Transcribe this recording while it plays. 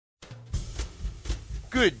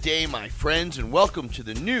Good day, my friends, and welcome to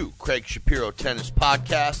the new Craig Shapiro Tennis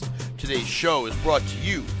Podcast. Today's show is brought to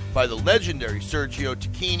you by the legendary Sergio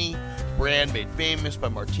Tacchini, brand made famous by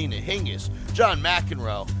Martina Hingis, John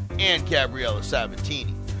McEnroe, and Gabriella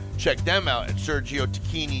Sabatini. Check them out at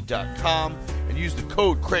sergiotacchini.com and use the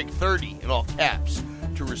code Craig30 in all caps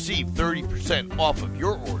to receive 30% off of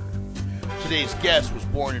your order. Today's guest was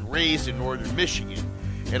born and raised in northern Michigan,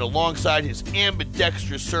 and alongside his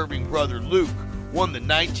ambidextrous serving brother Luke, won the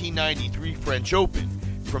 1993 French Open.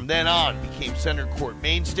 From then on, became center court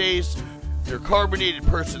mainstays. Their carbonated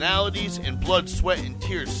personalities and blood, sweat, and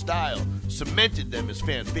tears style cemented them as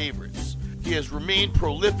fan favorites. He has remained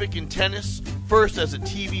prolific in tennis, first as a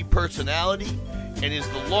TV personality, and is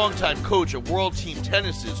the longtime coach of World Team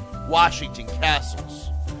Tennis's Washington Castles.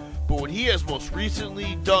 But what he has most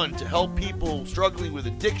recently done to help people struggling with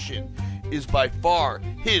addiction is by far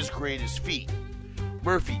his greatest feat.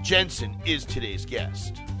 Murphy Jensen is today's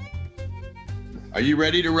guest. Are you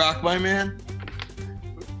ready to rock, my man?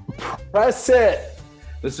 Press it.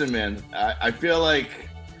 Listen, man, I feel like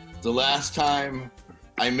the last time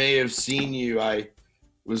I may have seen you, I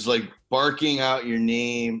was like barking out your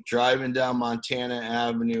name, driving down Montana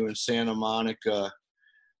Avenue in Santa Monica,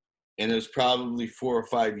 and it was probably 4 or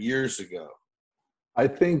 5 years ago. I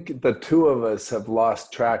think the two of us have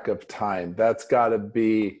lost track of time. That's got to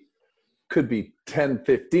be, could be 10,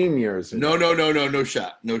 15 years ago. No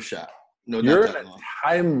shot. No, you're not in that a long.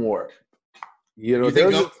 time warp. You know, You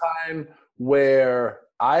there think was a time where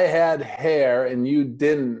I had hair and you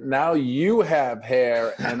didn't. Now you have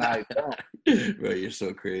hair and I don't. Right, you're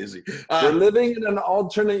so crazy. We're living in an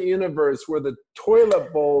alternate universe where the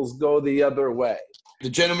toilet bowls go the other way. The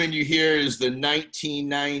gentleman you hear is the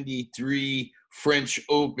 1993 French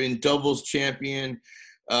Open doubles champion.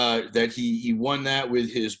 That he won that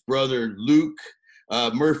with his brother Luke.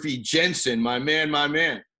 Murphy Jensen, my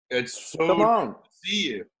man. It's so Come on. good to see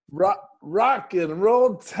you. Rock and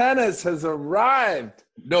roll tennis has arrived.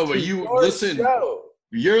 No, but you listen. Show.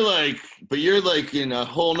 You're like in a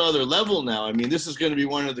whole nother level now. I mean, this is going to be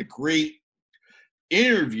one of the great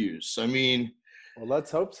interviews. I mean, well,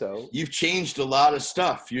 let's hope so. you've changed a lot of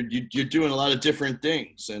stuff. You're doing a lot of different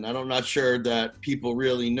things, and I'm not sure that people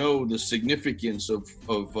really know the significance of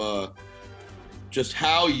just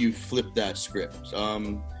how you flip that script.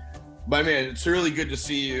 My man, it's really good to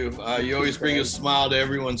see you. You always bring a smile to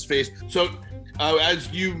everyone's face. So,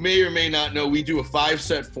 as you may or may not know, we do a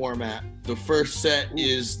 5-set format. The first set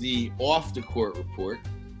is the off-the-court report.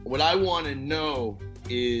 What I want to know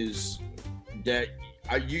is that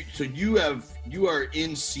you are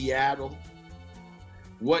in Seattle.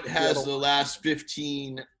 What has the last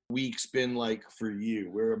 15 weeks been like for you?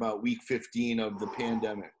 We're about week 15 of the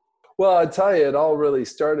pandemic. Well, I tell you, it all really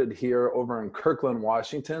started here over in Kirkland,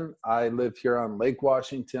 Washington. I live here on Lake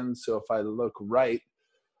Washington, so if I look right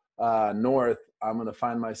north, I'm going to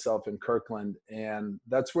find myself in Kirkland, and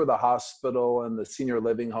that's where the hospital and the senior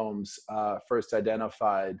living homes first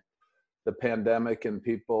identified the pandemic, and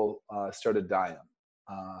people started dying.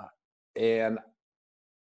 And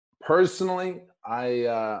personally,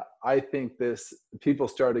 I think people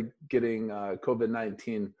started getting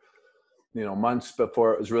COVID-19 months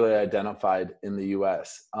before it was really identified in the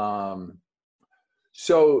U.S.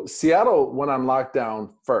 So Seattle went on lockdown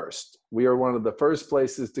first. We are one of the first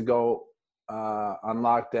places to go on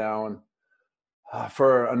lockdown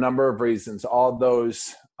for a number of reasons. All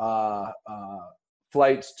those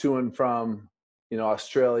flights to and from,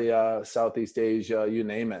 Australia, Southeast Asia, you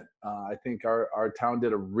name it. I think our town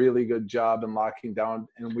did a really good job in locking down,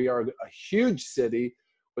 and we are a huge city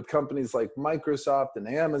with companies like Microsoft and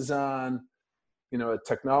Amazon, a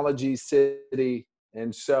technology city.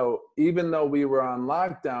 And so even though we were on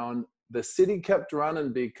lockdown, the city kept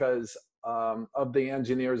running because of the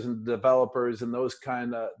engineers and developers and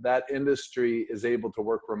that industry is able to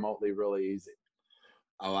work remotely really easy.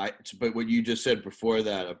 But what you just said before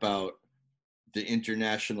that about the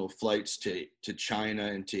international flights to China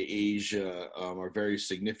and to Asia are very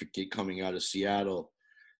significant coming out of Seattle.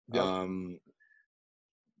 Yep.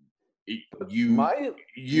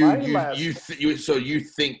 So you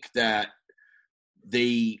think that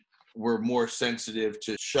they were more sensitive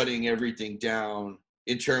to shutting everything down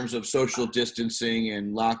in terms of social distancing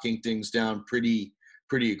and locking things down pretty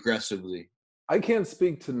aggressively? I can't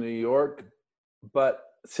speak to New York, but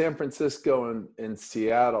San Francisco and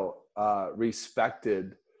Seattle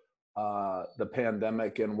respected the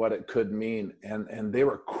pandemic and what it could mean, and they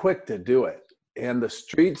were quick to do it. And the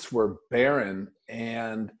streets were barren,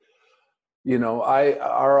 and My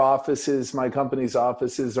company's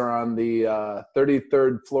offices are on the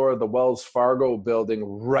 33rd floor of the Wells Fargo building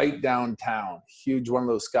right downtown, huge, one of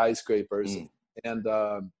those skyscrapers. And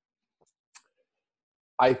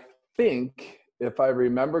I think, if I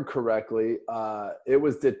remember correctly, it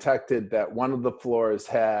was detected that one of the floors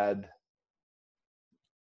had,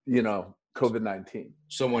 COVID-19.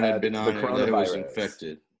 Someone had been on it that was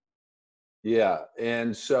infected. Yeah.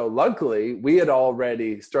 And so luckily we had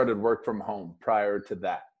already started work from home prior to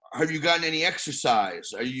that. Have you gotten any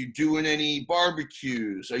exercise? Are you doing any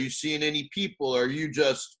barbecues? Are you seeing any people? Are you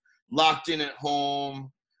just locked in at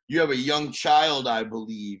home? You have a young child, I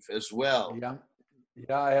believe, as well.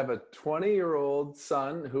 Yeah, I have a 20-year-old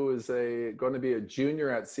son who is going to be a junior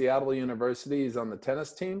at Seattle University. He's on the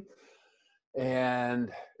tennis team.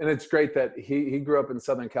 And it's great that he grew up in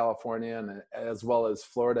Southern California and as well as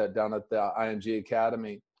Florida down at the IMG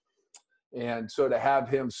Academy. And so to have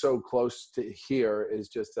him so close to here is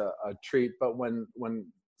just a treat. But when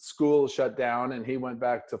school shut down and he went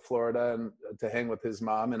back to Florida and to hang with his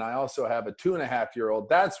mom, and I also have a 2.5-year-old,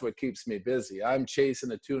 that's what keeps me busy. I'm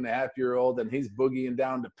chasing a 2.5-year-old and he's boogieing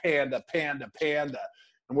down to Panda.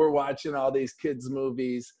 And we're watching all these kids'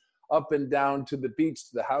 movies, up and down to the beach,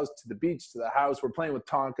 to the house, to the beach, to the house. We're playing with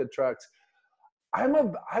Tonka trucks.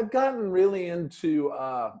 I've gotten really into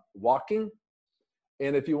walking.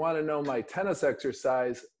 And if you want to know my tennis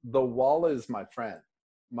exercise, the wall is my friend.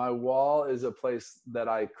 My wall is a place that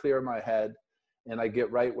I clear my head and I get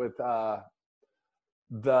right with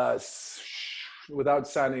without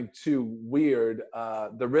sounding too weird,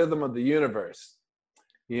 the rhythm of the universe.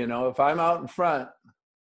 If I'm out in front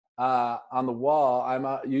on the wall, I'm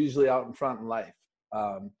usually out in front in life.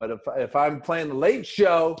 But if I'm playing the late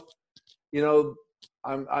show,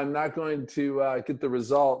 I'm not going to get the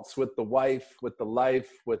results with the wife, with the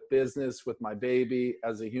life, with business, with my baby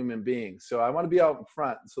as a human being. So I want to be out in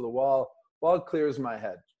front. So the wall clears my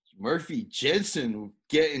head. Murphy, Jensen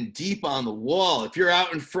getting deep on the wall. If you're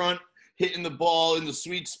out in front, hitting the ball in the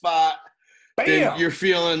sweet spot, Bam! Then you're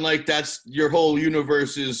feeling like that's your whole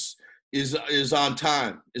universe is on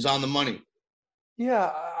time, is on the money.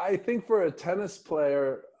 Yeah, I think for a tennis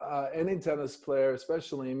player, any tennis player,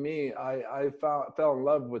 especially me, I fell in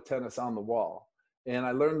love with tennis on the wall. And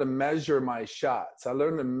I learned to measure my shots. I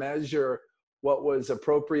learned to measure what was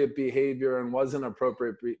appropriate behavior and wasn't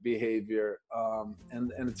appropriate behavior.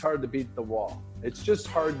 And it's hard to beat the wall. It's just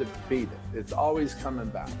hard to beat it. It's always coming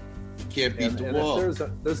back. Can't beat the wall.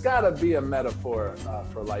 There's got to be a metaphor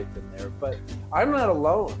for life in there. But I'm not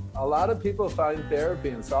alone. A lot of people find therapy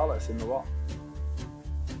and solace in the wall.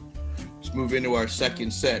 Move into our second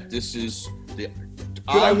set. This is the. Did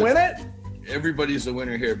I win it? Everybody's a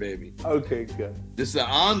winner here, baby. Okay, good. This is the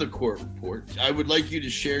On the Court report. I would like you to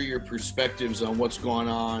share your perspectives on what's going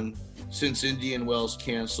on since Indian Wells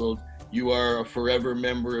canceled. You are a forever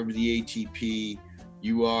member of the ATP.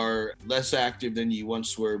 You are less active than you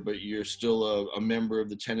once were, but you're still a member of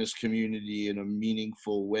the tennis community in a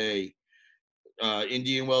meaningful way.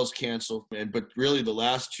 Indian Wells canceled, but really the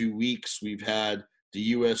last 2 weeks we've had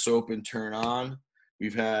the U.S. Open turn on.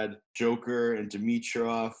 We've had Joker and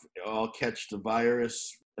Dimitrov all catch the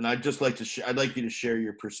virus. And I'd just like to I'd like you to share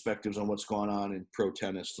your perspectives on what's going on in pro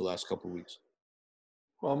tennis the last couple of weeks.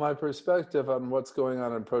 Well, my perspective on what's going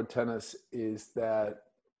on in pro tennis is that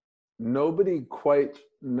nobody quite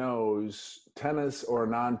knows, tennis or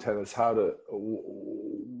non-tennis, how to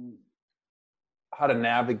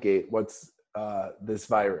navigate what's this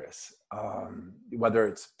virus, whether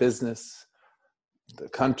it's business, the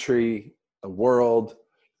country, the world.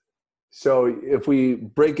 So if we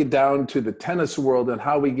break it down to the tennis world and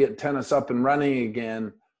how we get tennis up and running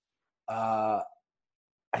again, I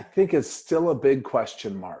think it's still a big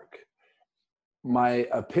question mark. My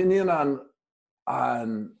opinion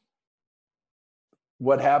on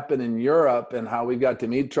what happened in Europe and how we got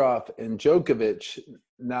Dimitrov and Djokovic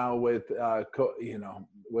now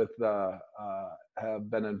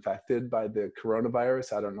have been infected by the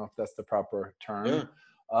coronavirus. I don't know if that's the proper term.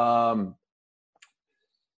 Yeah.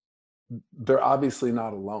 They're obviously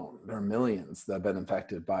not alone. There are millions that have been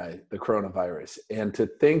infected by the coronavirus. And to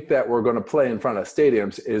think that we're going to play in front of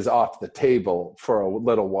stadiums is off the table for a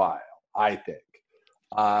little while, I think.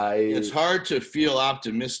 It's hard to feel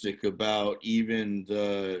optimistic about even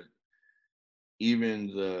the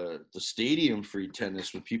stadium free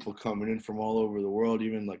tennis with people coming in from all over the world.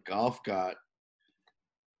 Even like golf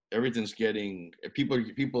everything's getting,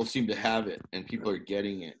 people seem to have it and people are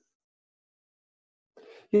getting it.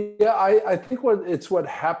 Yeah, I think what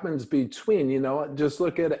happens between, just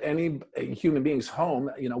look at any human being's home.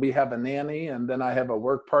 We have a nanny, and then I have a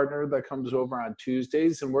work partner that comes over on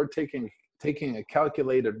Tuesdays, and we're taking taking a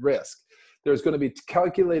calculated risk. There's going to be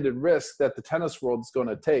calculated risks that the tennis world is going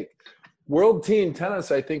to take. World team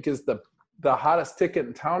tennis, I think, is the hottest ticket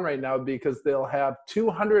in town right now because they'll have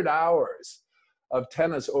 200 hours of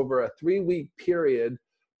tennis over a 3-week period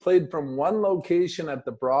played from one location at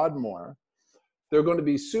the Broadmoor. They're going to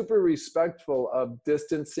be super respectful of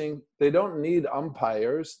distancing. They don't need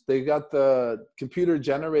umpires. They got the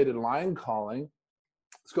computer-generated line calling.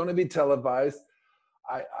 It's going to be televised.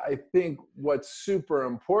 I think what's super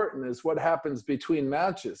important is what happens between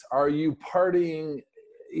matches. Are you partying,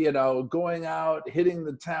 going out, hitting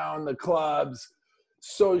the town, the clubs,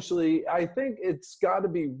 socially? I think it's got to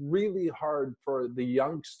be really hard for the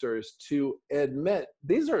youngsters to admit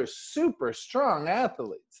these are super strong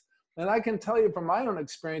athletes. And I can tell you from my own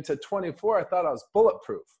experience at 24, I thought I was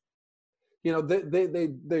bulletproof.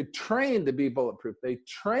 They trained to be bulletproof. They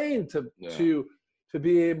trained to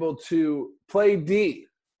be able to play D.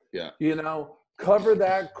 Yeah. Cover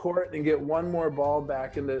that court and get one more ball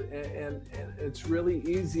back. And it's really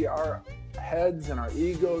easy. Our heads and our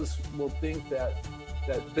egos will think that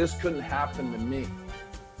this couldn't happen to me.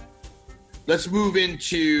 Let's move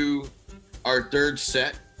into our third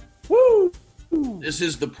set. Woo! This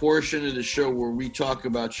is the portion of the show where we talk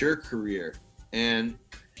about your career. And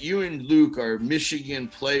you and Luke are Michigan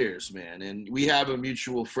players, man. And we have a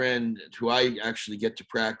mutual friend who I actually get to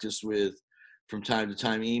practice with from time to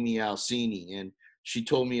time, Amy Alcini. And she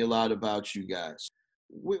told me a lot about you guys.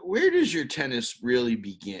 Where does your tennis really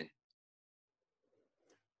begin?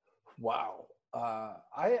 Wow.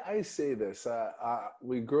 I say this.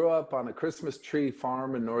 We grew up on a Christmas tree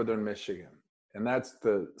farm in northern Michigan. And that's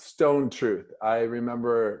the stone truth. I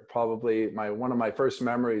remember probably one of my first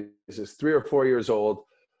memories is 3 or 4 years old,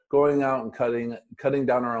 going out and cutting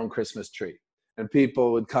down our own Christmas tree. And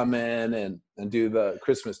people would come in and do the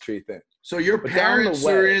Christmas tree thing. So your parents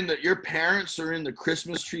are in the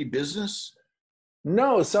Christmas tree business?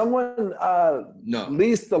 No, someone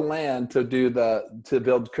leased the land to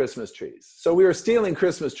build Christmas trees. So we were stealing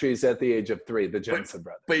Christmas trees at the age of 3, the Jensen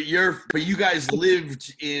brothers. But you guys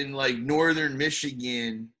lived in like northern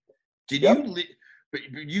Michigan. But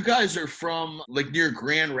you guys are from like near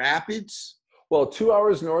Grand Rapids? Well, 2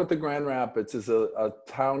 hours north of Grand Rapids is a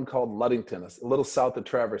town called Ludington, a little south of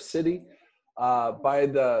Traverse City.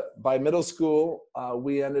 By middle school,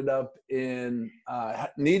 we ended up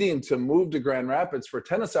needing to move to Grand Rapids for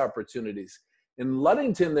tennis opportunities. In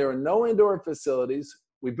Ludington, there were no indoor facilities.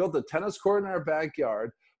 We built a tennis court in our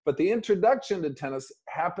backyard, but the introduction to tennis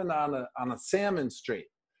happened on a salmon stream.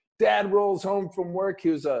 Dad rolls home from work.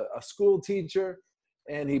 He was a school teacher,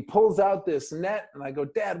 and he pulls out this net, and I go,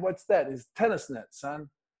 "Dad, what's that?" He's tennis net, son.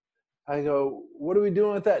 I go, "What are we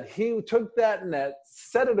doing with that?" He took that net,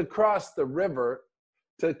 set it across the river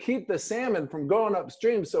to keep the salmon from going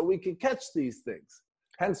upstream so we could catch these things.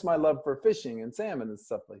 Hence my love for fishing and salmon and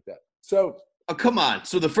stuff like that. So, oh, come on.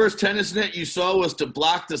 So the first tennis net you saw was to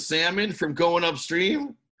block the salmon from going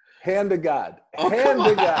upstream? Hand to God. Oh, Hand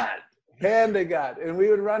to God. And we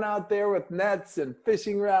would run out there with nets and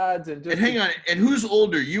fishing rods and just. And hang on. And who's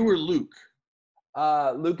older, you or Luke?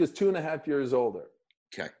 Luke is 2.5 years older.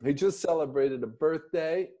 Okay. He just celebrated a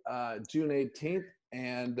birthday, June 18th,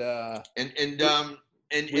 and we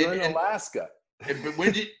were in Alaska. But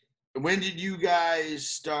when did you guys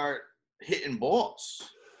start hitting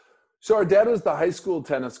balls? So our dad was the high school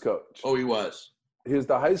tennis coach. Oh, he was. He was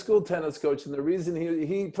the high school tennis coach, and the reason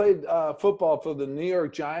he played football for the New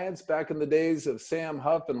York Giants back in the days of Sam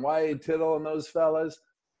Huff and Y.A. Tittle and those fellas.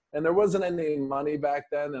 And there wasn't any money back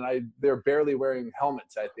then, and they're barely wearing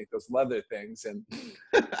helmets, I think, those leather things. And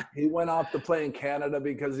he went off to play in Canada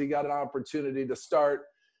because he got an opportunity to start.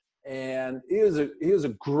 And he was a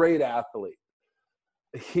great athlete.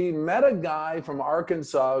 He met a guy from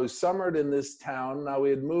Arkansas who summered in this town. Now we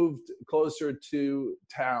had moved closer to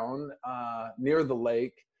town, near the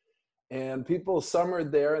lake, and people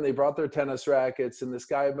summered there, and they brought their tennis rackets. And this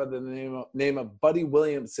guy by the name of Buddy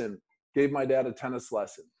Williamson gave my dad a tennis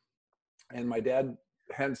lesson. And my dad,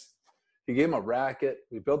 he gave him a racket.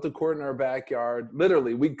 We built a court in our backyard.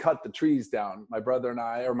 Literally, we cut the trees down. My brother and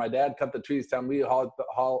I, or my dad cut the trees down. We hauled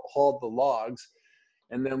the logs.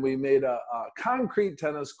 And then we made a concrete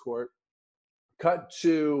tennis court, cut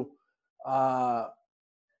to,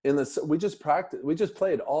 we just practiced. We just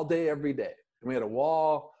played all day, every day. And we had a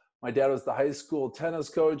wall. My dad was the high school tennis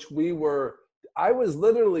coach. I was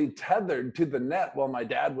literally tethered to the net while my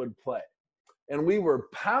dad would play. And we were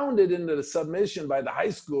pounded into the submission by the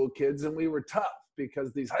high school kids, and we were tough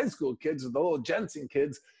because these high school kids are the little Jensen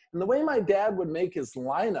kids. And the way my dad would make his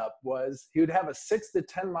lineup was he would have a 6 to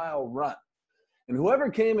 10 mile run. And whoever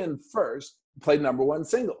came in first played number 1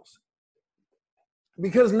 singles.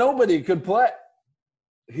 Because nobody could play.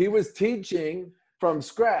 He was teaching from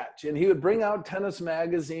scratch, and he would bring out Tennis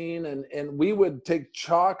Magazine, and we would take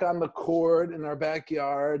chalk on the court in our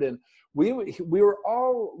backyard, and we were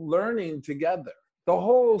all learning together. The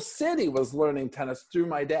whole city was learning tennis through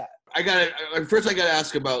my dad. First I gotta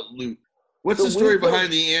ask about Luke. What's the story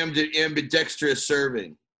behind the ambidextrous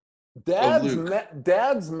serving?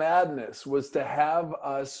 Dad's madness was to have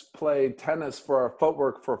us play tennis for our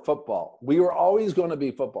footwork for football. We were always going to be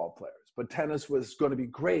football players, but tennis was going to be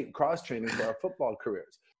great cross-training for our football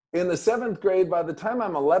careers. In the 7th grade, by the time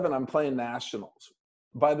I'm 11, I'm playing nationals.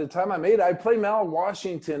 By the time I'm 8, I play Mount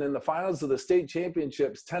Washington in the finals of the state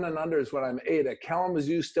championships, 10 and unders when I'm 8 at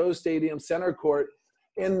Kalamazoo Stowe Stadium center court.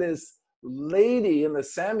 And this lady in the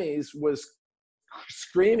semis was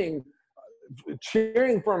screaming,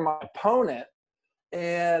 cheering for my opponent,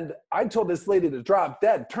 and I told this lady to drop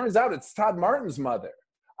dead. Turns out it's Todd Martin's mother.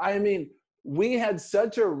 I mean, we had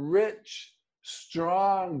such a rich,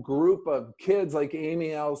 strong group of kids like Amy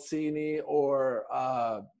Alcini or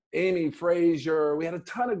Amy Frazier. We had a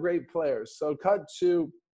ton of great players. So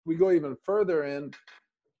we go even further in.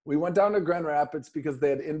 We went down to Grand Rapids because they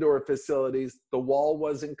had indoor facilities. The wall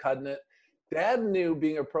wasn't cutting it. Dad knew,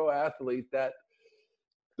 being a pro athlete, that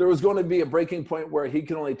there was going to be a breaking point where he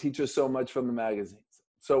can only teach us so much from the magazines.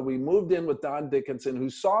 So we moved in with Don Dickinson, who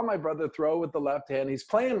saw my brother throw with the left hand. He's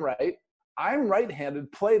playing right. I'm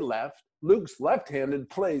right-handed, play left. Luke's left-handed,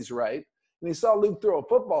 plays right. And he saw Luke throw a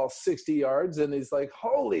football 60 yards, and he's like,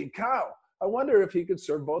 holy cow, I wonder if he could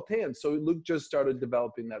serve both hands. So Luke just started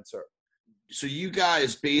developing that serve. So you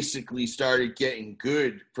guys basically started getting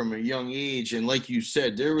good from a young age. And like you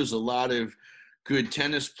said, there was a lot of good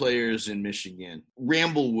tennis players in Michigan.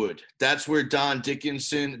 Ramblewood, that's where Don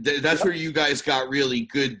Dickinson, that's where you guys got really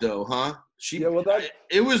good though, huh?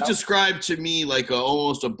 It was described to me like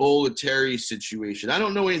almost a Bowl of Terry situation. I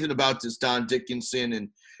don't know anything about this Don Dickinson and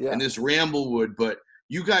this Ramblewood, but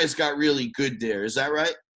you guys got really good there. Is that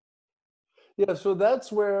right? Yeah, so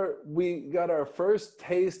that's where we got our first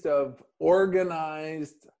taste of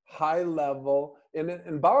organized, high level.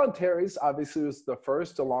 And Voluntaries obviously was the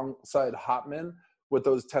first alongside Hopman with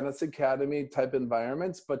those tennis academy type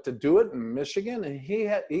environments, but to do it in Michigan, and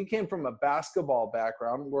he came from a basketball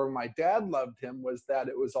background where my dad loved him, was that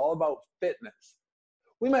it was all about fitness.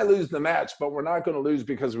 We might lose the match, but we're not going to lose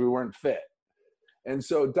because we weren't fit. And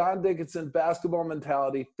so Don Dickinson, basketball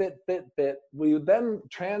mentality, fit. We then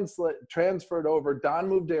transferred over. Don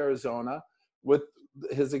moved to Arizona with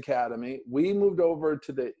his academy. We moved over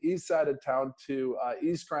to the east side of town to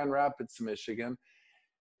East Grand Rapids, Michigan.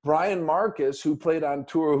 Brian Marcus, who played on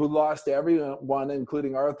tour, who lost everyone,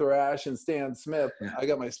 including Arthur Ashe and Stan Smith. Yeah. I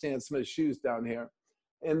got my Stan Smith shoes down here.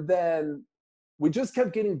 And then we just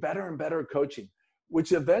kept getting better and better coaching,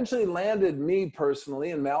 which eventually landed me personally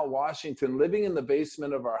in Mount Washington, living in the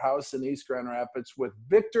basement of our house in East Grand Rapids with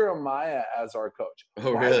Victor Amaya as our coach.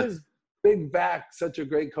 Oh, really? Why was Big Back such a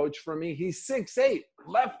great coach for me? He's 6'8",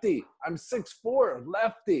 lefty. I'm 6'4",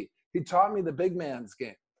 lefty. He taught me the big man's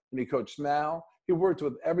game. And he coached Mal. He worked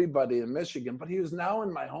with everybody in Michigan, but he was now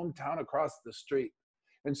in my hometown across the street.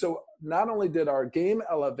 And so not only did our game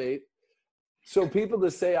elevate, so people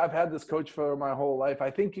to say, I've had this coach for my whole life, I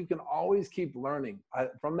think you can always keep learning.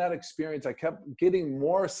 From that experience, I kept getting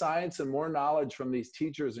more science and more knowledge from these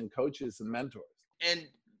teachers and coaches and mentors. And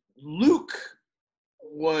Luke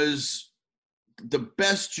was the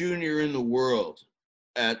best junior in the world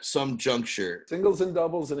at some juncture. Singles and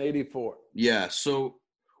doubles in 84. Yeah, so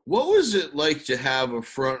what was it like to have a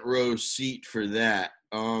front row seat for that?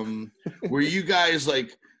 Were you guys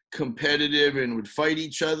like competitive and would fight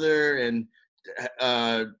each other, and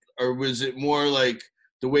or was it more like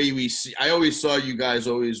the way we see? I always saw you guys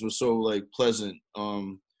always was so like pleasant,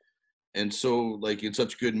 and so like in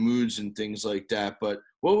such good moods and things like that. But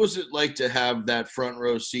what was it like to have that front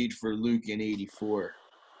row seat for Luke in '84?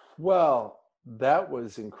 Well, that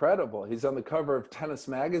was incredible. He's on the cover of Tennis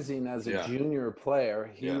Magazine as a junior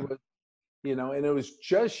player. He was, and it was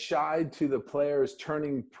just shy to the players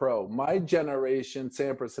turning pro. My generation,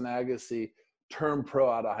 Sampras and Agassi, turned pro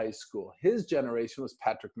out of high school. His generation was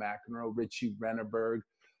Patrick McEnroe, Richie Renneberg,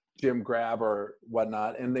 Jim Grab, or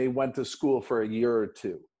whatnot, and they went to school for a year or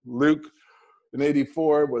two. Luke, in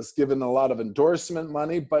 '84, was given a lot of endorsement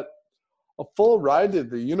money, but a full ride to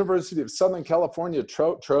the University of Southern California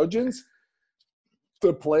Trojans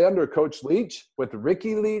to play under Coach Leach with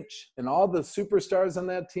Ricky Leach and all the superstars on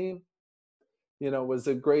that team, was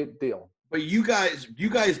a great deal. But you guys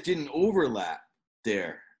didn't overlap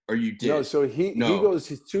there, or you did? No, so he goes,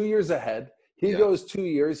 he's 2 years ahead. He goes 2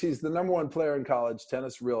 years. He's the number one player in college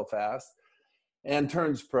tennis real fast. and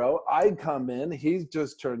turns pro. I come in, he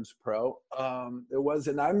just turns pro. I'm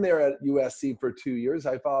there at USC for 2 years.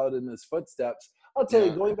 I followed in his footsteps. I'll tell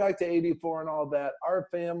you, going back to 84 and all that, our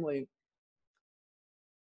family,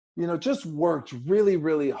 just worked really,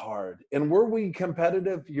 really hard. And were we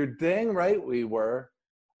competitive? You're dang right we were.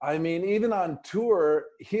 I mean, even on tour,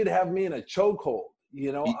 he'd have me in a chokehold.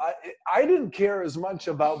 I didn't care as much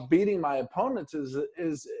about beating my opponents as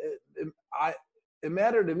it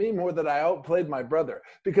mattered to me more that I outplayed my brother,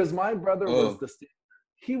 because my brother was the standard.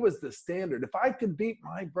 He was the standard. If I could beat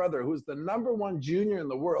my brother, who's the #1 junior in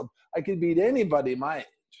the world, I could beat anybody my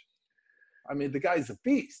age. I mean, the guy's a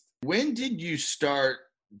beast. When did you start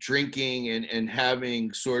drinking and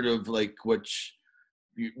having sort of like what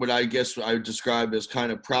I guess I would describe as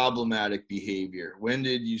kind of problematic behavior? When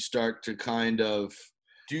did you start to kind of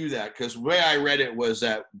do that? Because the way I read it was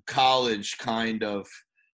that college kind of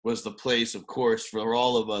was the place, of course, for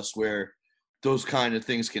all of us where those kind of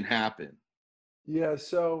things can happen. Yeah.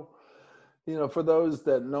 So, for those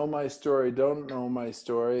that know my story, don't know my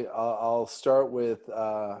story, I'll start with,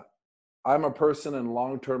 I'm a person in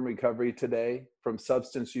long-term recovery today from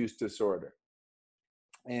substance use disorder.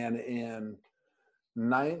 And in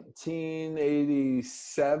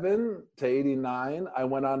 1987 to 89, I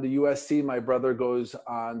went on to USC. My brother goes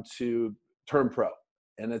on to turn pro,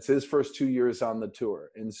 and it's his first 2 years on the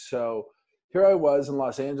tour. And so here I was in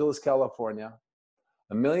Los Angeles, California,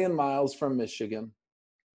 a million miles from Michigan,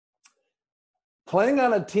 playing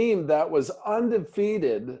on a team that was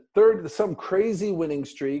undefeated, some crazy winning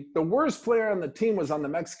streak. The worst player on the team was on the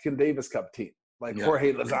Mexican Davis Cup team,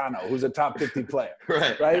 Jorge Lozano, who's a top 50 player.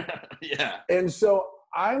 Right? Yeah. And so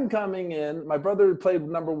I'm coming in. My brother played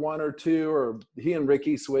 #1 or 2, or he and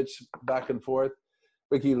Ricky switched back and forth,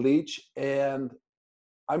 Ricky Leach. And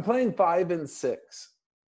I'm playing 5 and 6.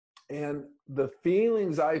 And the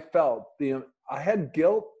feelings I felt, I had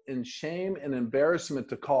guilt and shame and embarrassment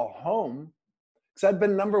to call home, because I'd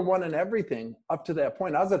been #1 in everything up to that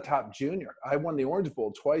point. I was a top junior. I won the Orange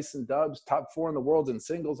Bowl twice in dubs, top 4 in the world in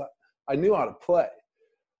singles. I knew how to play.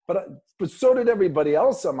 But so did everybody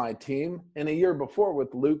else on my team. And a year before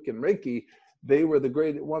with Luke and Ricky, they were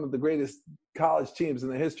one of the greatest college teams in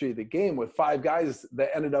the history of the game, with 5 guys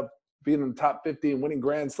that ended up being in the top 50 and winning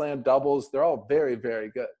Grand Slam doubles. They're all very, very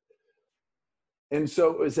good. And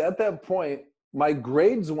so it was at that point, my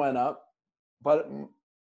grades went up, but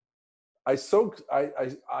I sought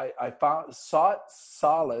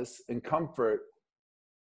solace and comfort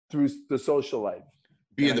through the social life.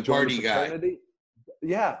 Being the party guy.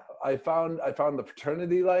 Yeah, I found the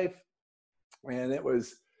fraternity life, and it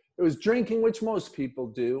was drinking, which most people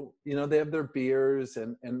do. They have their beers,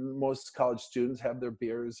 and most college students have their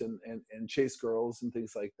beers and chase girls and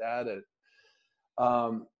things like that.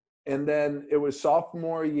 And then it was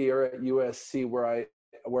sophomore year at USC where I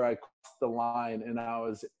crossed the line, and I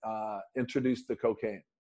was introduced to cocaine.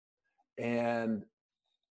 And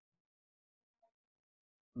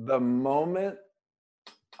the moment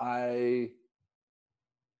I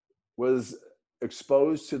was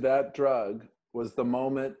exposed to that drug was the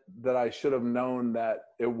moment that I should have known that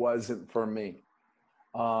it wasn't for me.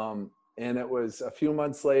 And it was a few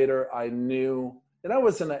months later, I knew, and I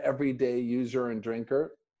wasn't an everyday user and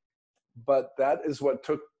drinker, but that is what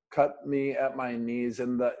cut me at my knees.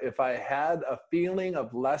 And if I had a feeling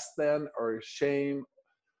of less than, or shame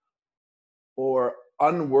or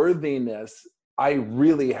unworthiness, I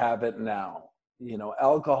really have it now.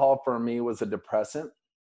 Alcohol for me was a depressant.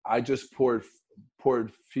 I just poured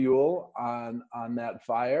fuel on that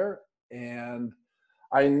fire. And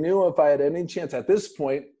I knew if I had any chance at this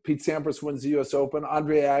point, Pete Sampras wins the US Open,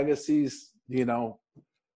 Andre Agassi's,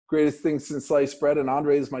 greatest thing since sliced bread, and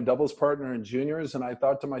Andre is my doubles partner in juniors. And I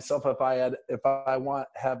thought to myself, if I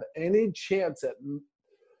have any chance at,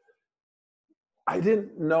 I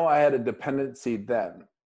didn't know I had a dependency then,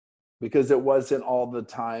 because it wasn't all the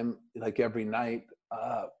time, like every night,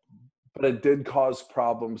 but it did cause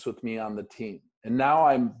problems with me on the team. And now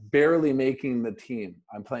I'm barely making the team.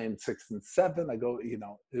 I'm playing 6 and 7. I go,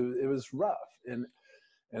 it was rough. And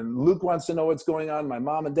Luke wants to know what's going on. My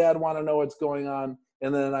mom and dad want to know what's going on.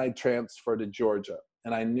 And then I transferred to Georgia.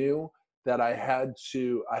 And I knew that I had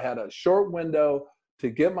a short window to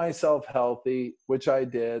get myself healthy, which I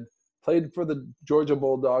did. Played for the Georgia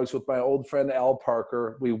Bulldogs with my old friend Al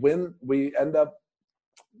Parker. We end up,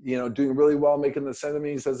 doing really well, making the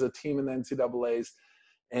semis as a team in the NCAAs.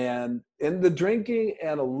 And the drinking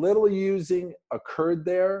and a little using occurred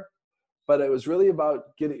there, but it was really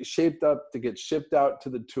about getting shaped up to get shipped out to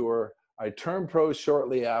the tour. I turned pro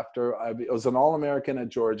shortly after. I was an All-American at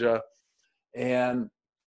Georgia, and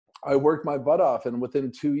I worked my butt off, and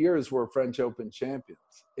within 2 years, we're French Open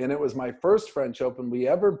champions. And it was my first French Open we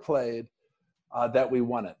ever played that we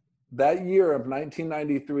won it. That year of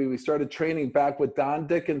 1993, we started training back with Don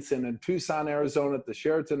Dickinson in Tucson, Arizona at the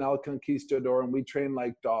Sheraton El Conquistador, and we trained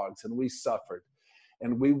like dogs, and we suffered.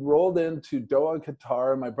 And we rolled into Doha,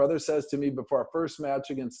 Qatar, and my brother says to me before our first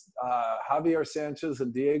match against Javier Sanchez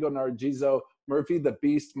and Diego Narciso, Murphy, the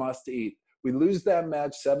beast must eat. We lose that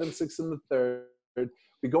match 7-6 in the third.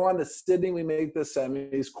 We go on to Sydney, we make the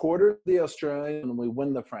semis, quarter the Australian, and we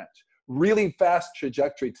win the French. Really fast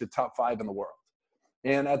trajectory to top 5 in the world.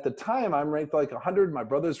 And at the time, I'm ranked like 100. My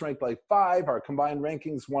brother's ranked like 5. Our combined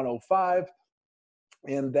rankings 105.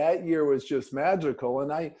 And that year was just magical.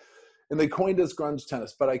 And they coined us grunge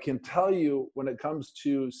tennis. But I can tell you, when it comes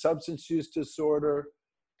to substance use disorder,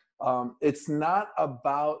 it's not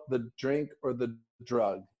about the drink or the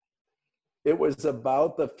drug. It was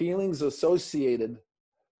about the feelings associated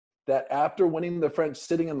that after winning the French,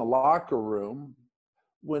 sitting in the locker room,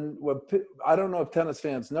 when I don't know if tennis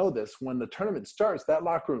fans know this, when the tournament starts, that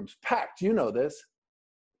locker room's packed. You know this.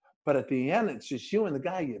 But at the end, it's just you and the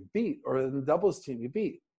guy you beat, or the doubles team you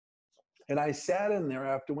beat. And I sat in there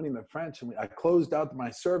after winning the French, and I closed out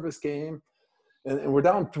my service game, and we're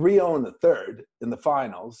down 3-0 in the third in the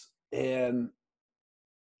finals, and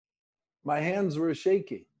my hands were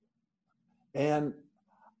shaking. And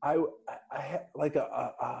I had like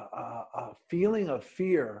a feeling of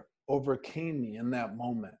fear overcame me in that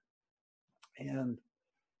moment. And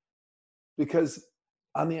because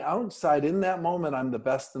on the outside, in that moment, I'm the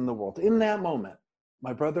best in the world. In that moment,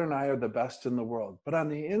 my brother and I are the best in the world. But on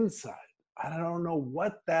the inside, I don't know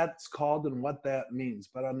what that's called and what that means.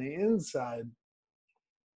 But on the inside,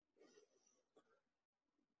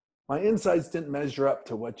 my insides didn't measure up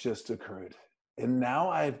to what just occurred. And now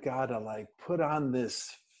I've got to like put on this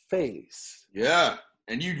face. Yeah.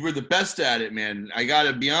 And you were the best at it, man. I got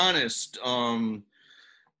to be honest. When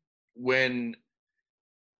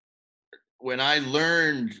I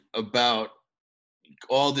learned about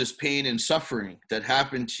all this pain and suffering that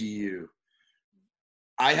happened to you,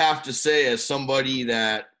 I have to say, as somebody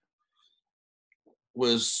that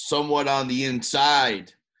was somewhat on the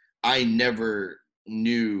inside, I never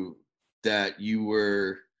knew that you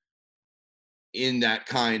were in that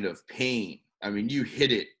kind of pain. I mean, you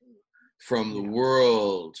hid it from the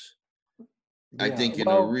world, I think, in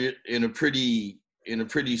a pretty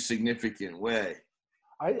significant way.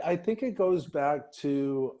 I think it goes back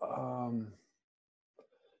to,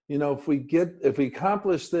 if we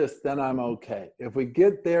accomplish this, then I'm okay. If we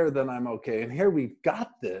get there, then I'm okay. And here we've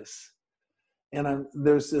got this, and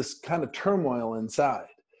there's this kind of turmoil inside.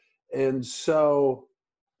 And so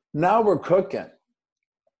now we're cooking.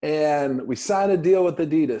 And we signed a deal with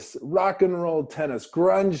Adidas, rock and roll tennis,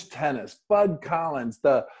 grunge tennis, Bud Collins,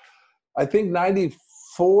 I think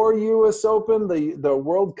 94 US Open, the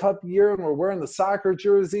World Cup year, and we're wearing the soccer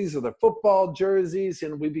jerseys or the football jerseys.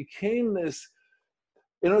 And we became this,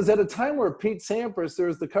 it was at a time where Pete Sampras, there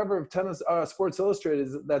was the cover of Tennis Sports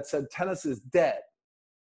Illustrated that said tennis is dead.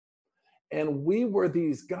 And we were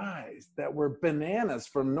these guys that were bananas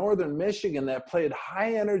from Northern Michigan that played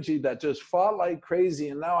high energy, that just fought like crazy.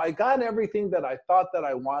 And now I got everything that I thought that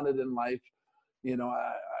I wanted in life.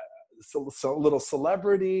 So little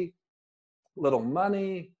celebrity, little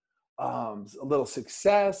money, a little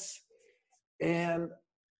success. And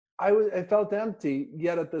I felt empty,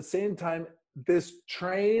 yet at the same time, this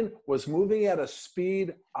train was moving at a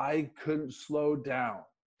speed I couldn't slow down.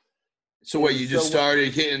 So what, you just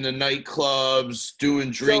started hitting the nightclubs,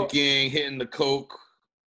 doing drinking, hitting the coke?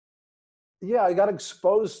 Yeah, I got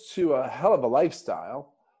exposed to a hell of a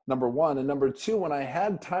lifestyle, number one. And number two, when I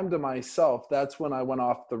had time to myself, that's when I went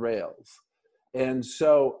off the rails. And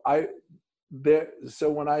so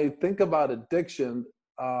when I think about addiction,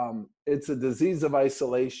 it's a disease of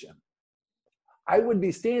isolation. I would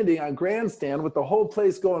be standing on grandstand with the whole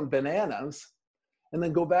place going bananas, and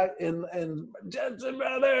then go back and Jensen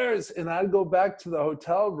Brothers, and I'd go back to the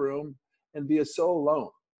hotel room and be so alone,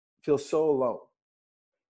 feel so alone,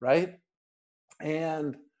 right?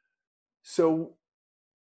 And so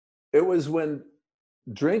it was when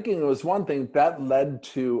drinking was one thing that led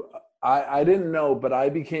to, I didn't know, but I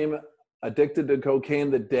became addicted to cocaine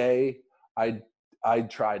the day I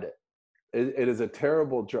tried it. It is a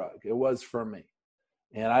terrible drug. It was for me.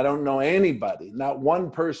 And I don't know anybody, not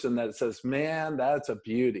one person that says, man, that's a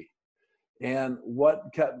beauty. And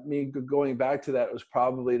what kept me going back to that was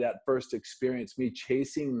probably that first experience, me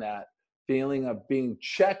chasing that feeling of being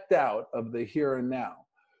checked out of the here and now.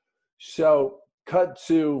 So cut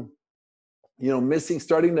to,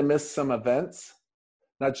 starting to miss some events,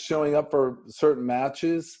 not showing up for certain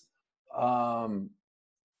matches,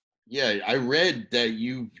 Yeah, I read that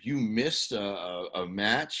you missed a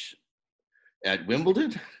match at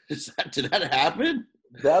Wimbledon. Did that happen?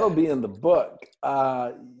 That'll be in the book.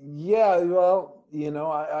 Yeah, well,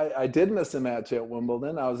 I did miss a match at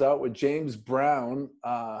Wimbledon. I was out with James Brown,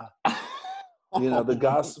 the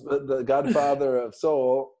godfather of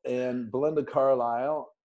soul, and Belinda Carlisle.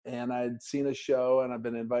 And I'd seen a show, and I've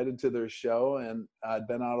been invited to their show, and I'd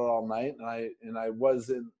been out all night, and I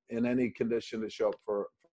wasn't in any condition to show up for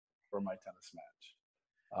my tennis match,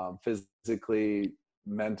 physically,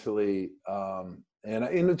 mentally.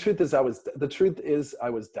 And the truth is, I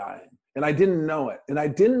was dying, and I didn't know it, and I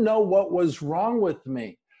didn't know what was wrong with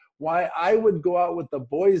me. Why I would go out with the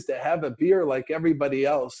boys to have a beer like everybody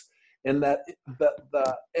else, and that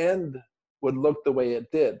the end would look the way it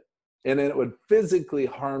did, and it would physically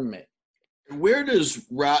harm me. Where does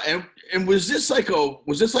and was this like a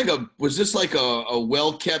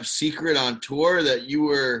well kept secret on tour that you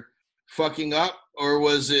were fucking up, or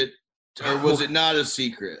was it not a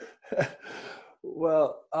secret?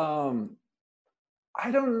 Well, I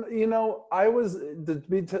don't, I was,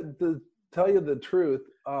 to tell you the truth,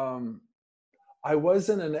 I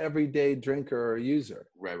wasn't an everyday drinker or user.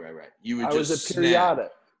 Right. You would I just was a periodic.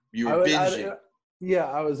 You were binging.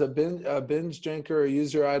 I was a binge drinker or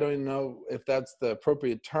user. I don't even know if that's the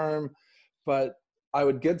appropriate term, but I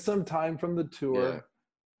would get some time from the tour,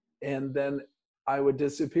 and then I would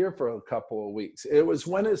disappear for a couple of weeks. It was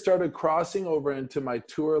when it started crossing over into my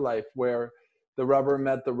tour life where the rubber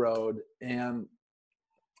met the road, and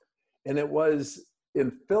it was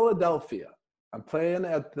in Philadelphia. I'm playing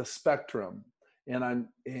at the Spectrum, and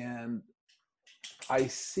I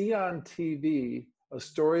see on TV a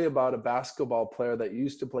story about a basketball player that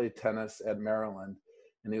used to play tennis at Maryland,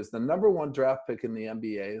 and he was the #1 draft pick in the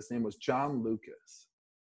NBA. His name was John Lucas,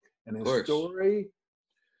 and his story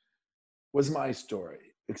was my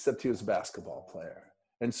story, except he was a basketball player.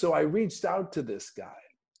 And so I reached out to this guy,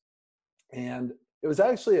 and it was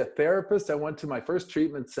actually a therapist. I went to my first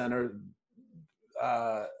treatment center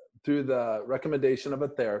through the recommendation of a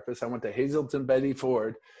therapist. I went to Hazelton Betty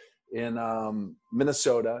Ford in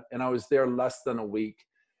Minnesota, and I was there less than a week.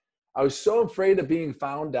 I was so afraid of being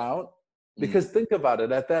found out, because think about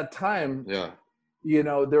it, at that time,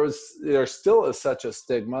 there still is such a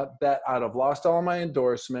stigma that I'd have lost all my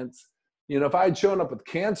endorsements. If I had shown up with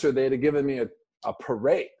cancer, they'd have given me a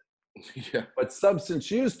parade. Yeah. But substance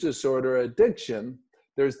use disorder, addiction,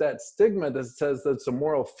 there's that stigma that says that's a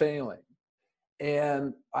moral failing.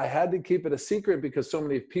 And I had to keep it a secret because so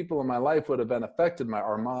many people in my life would have been affected.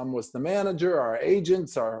 Our mom was the manager, our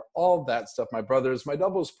agents, all that stuff. My brother is my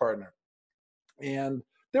doubles partner. And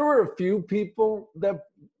there were a few people that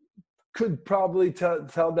could probably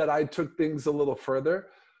tell that I took things a little further.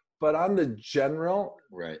 But on the general,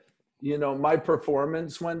 right, my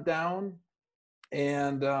performance went down.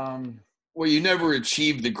 And well, you never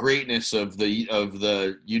achieved the greatness of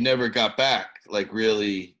the you never got back, like,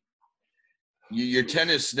 really. Your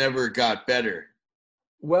tennis never got better.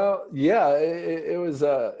 Well, yeah, it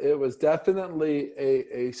was definitely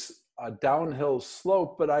a downhill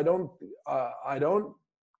slope, but I don't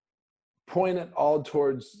point it all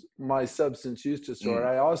towards my substance use disorder.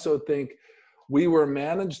 I also think we were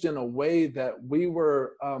managed in a way that we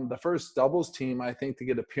were the first doubles team, I think, to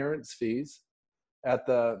get appearance fees at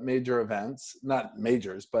the major events, not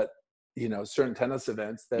majors, but certain tennis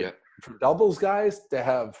events, that for doubles guys to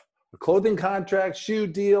have a clothing contract, shoe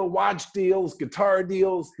deal, watch deals, guitar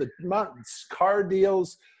deals, car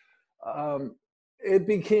deals. It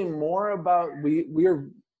became more about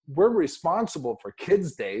we're responsible for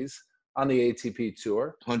kids' days on the ATP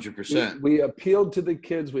tour. 100%. We appealed to the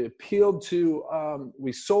kids. We appealed to.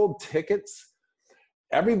 We sold tickets.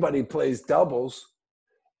 Everybody plays doubles,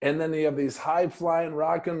 and then you have these high-flying,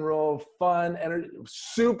 rock and roll, fun,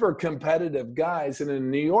 super competitive guys. And in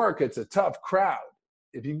New York, it's a tough crowd.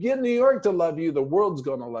 If you get New York to love you, the world's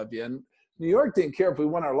going to love you. And New York didn't care if we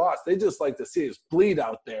won or lost. They just like to see us bleed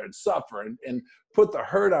out there and suffer and put the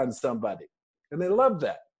hurt on somebody. And they love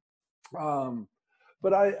that.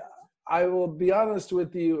 But I will be honest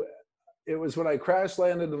with you. It was when I crash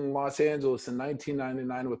landed in Los Angeles in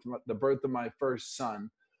 1999 with the birth of my first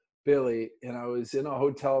son, Billy, and I was in a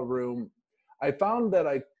hotel room. I found that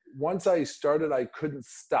once I started, I couldn't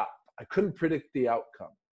stop. I couldn't predict the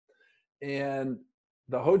outcome. And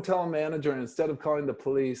the hotel manager, instead of calling the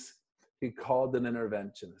police, he called an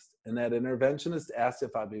interventionist. And that interventionist asked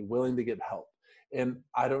if I'd be willing to get help. And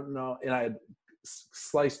I don't know, and I had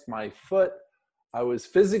sliced my foot. I was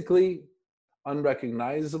physically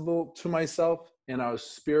unrecognizable to myself, and I was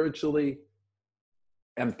spiritually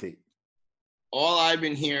empty. all I've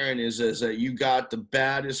been hearing is that you got the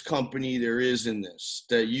baddest company there is in this,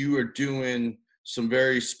 that you are doing some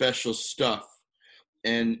very special stuff.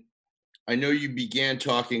 And I know you began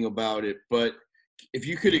talking about it, but if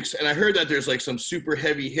you could, and I heard that there's like some super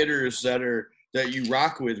heavy hitters that you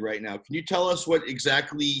rock with right now. Can you tell us what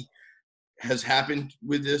exactly has happened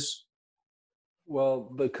with this?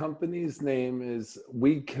 Well, the company's name is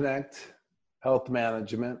We Connect Health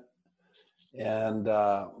Management. And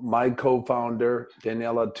my co-founder,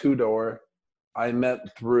 Daniela Tudor, I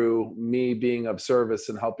met through me being of service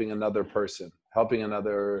and helping another person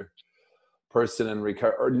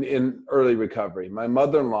in early recovery. My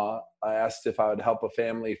mother-in-law, I asked if I would help a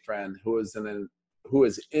family friend who is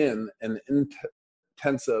in an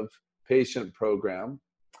intensive patient program,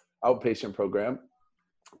 outpatient program.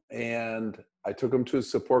 And I took him to a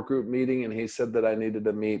support group meeting, and he said that I needed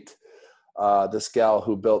to meet this gal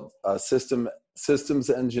who built systems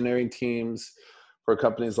engineering teams for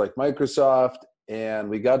companies like Microsoft. And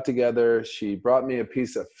we got together. She brought me a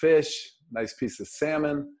piece of fish, nice piece of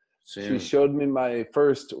salmon. She showed me my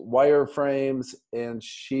first wireframes, and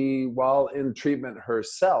she, while in treatment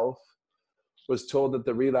herself, was told that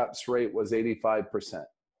the relapse rate was 85%.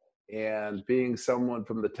 And being someone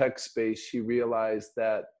from the tech space, she realized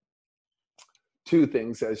that two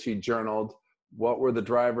things as she journaled. What were the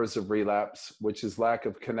drivers of relapse, which is lack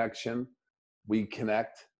of connection? We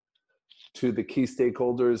connect to the key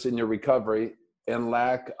stakeholders in your recovery, and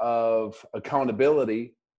lack of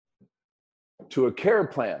accountability to a care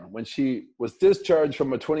plan. When she was discharged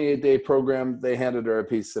from a 28-day program, they handed her a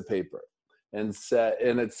piece of paper and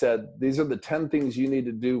it said, these are the 10 things you need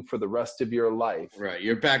to do for the rest of your life. Right.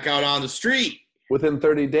 You're back out on the street within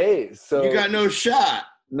 30 days. So you got no shot.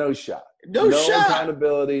 No shot. No shot.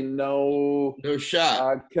 Accountability, no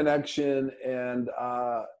shot. Connection, and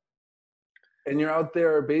you're out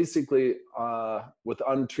there basically with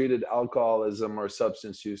untreated alcoholism or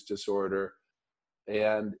substance use disorder.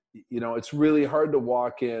 And, it's really hard to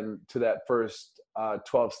walk in to that first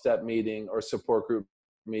 12-step meeting or support group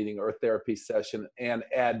meeting or therapy session and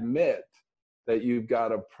admit that you've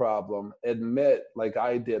got a problem, admit like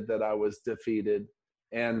I did that I was defeated,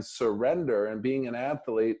 and surrender. And being an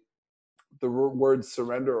athlete, the word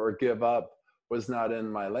surrender or give up was not in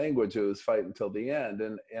my language. It was fight until the end.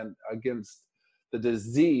 And against the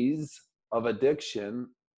disease of addiction,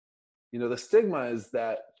 the stigma is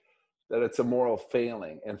that it's a moral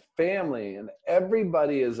failing, and family and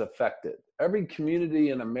everybody is affected. Every community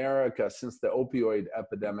in America since the opioid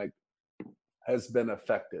epidemic has been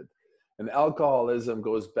affected. And alcoholism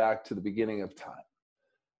goes back to the beginning of time.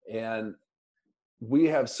 And we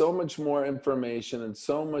have so much more information and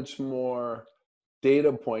so much more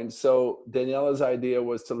data points. So Daniela's idea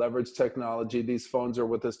was to leverage technology. These phones are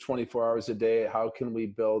with us 24 hours a day. How can we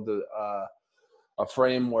build a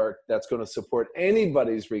framework that's going to support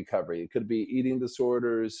anybody's recovery? It could be eating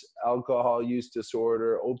disorders, alcohol use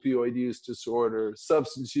disorder, opioid use disorder,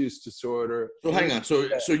 substance use disorder. So hang on.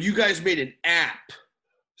 So you guys made an app.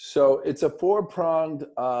 So it's a four-pronged,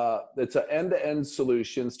 it's an end-to-end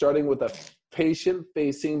solution, starting with a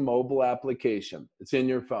patient-facing mobile application. It's in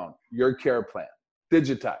your phone, your care plan,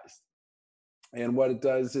 digitized. And what it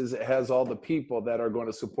does is it has all the people that are going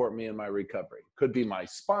to support me in my recovery. It could be my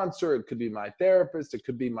sponsor, it could be my therapist, it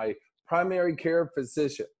could be my primary care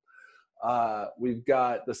physician. We've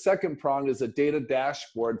got the second prong is a data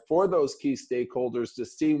dashboard for those key stakeholders to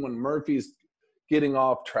see when Murphy's getting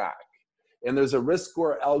off track. And there's a risk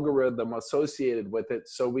score algorithm associated with it,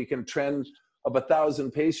 so we can trend of 1,000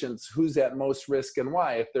 patients who's at most risk and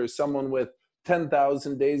why. If there's someone with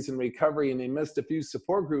 10,000 days in recovery and he missed a few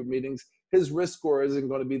support group meetings, his risk score isn't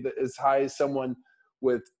going to be as high as someone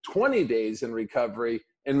with 20 days in recovery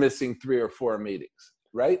and missing 3 or 4 meetings,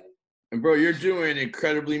 right? And bro, you're doing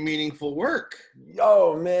incredibly meaningful work.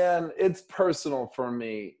 Oh man, it's personal for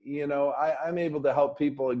me. I'm able to help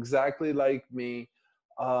people exactly like me.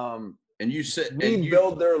 And you said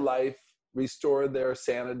rebuild their life, restore their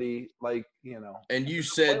sanity, And you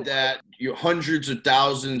said that hundreds of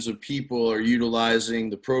thousands of people are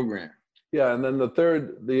utilizing the program. Yeah, and then the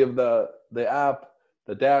third, the app,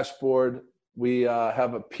 the dashboard, we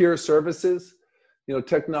have a peer services.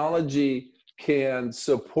 Technology can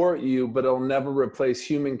support you, but it'll never replace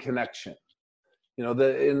human connection. And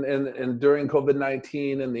during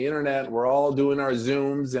COVID-19 and the internet, we're all doing our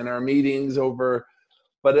Zooms and our meetings over,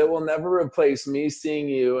 but it will never replace me seeing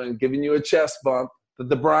you and giving you a chest bump that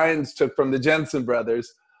the Bryans took from the Jensen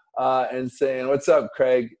brothers and saying, "What's up,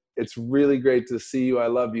 Craig? It's really great to see you. I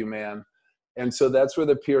love you, man." And so that's where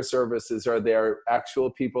the peer services are. They are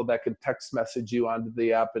actual people that can text message you onto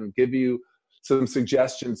the app and give you some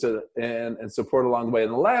suggestions and support along the way.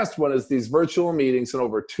 And the last one is these virtual meetings, and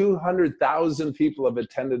over 200,000 people have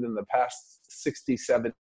attended in the past 60,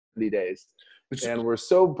 70 days. And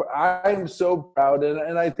I'm so proud.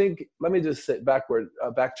 And I think, let me just say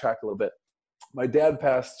backtrack a little bit. My dad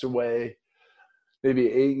passed away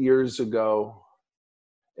maybe 8 years ago,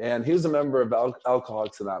 and he was a member of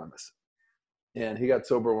Alcoholics Anonymous. And he got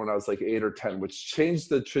sober when I was like 8 or 10, which changed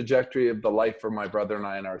the trajectory of the life for my brother and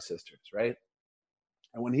I and our sisters, right?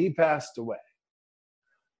 And when he passed away,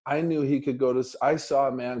 I knew I saw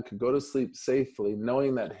a man could go to sleep safely,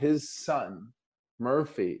 knowing that his son,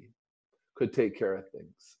 Murphy, could take care of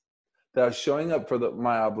things. That I was showing up for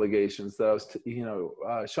my obligations, that I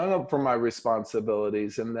was, showing up for my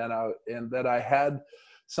responsibilities, and that I had,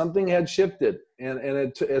 something had shifted, and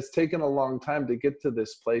it's taken a long time to get to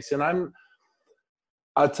this place. And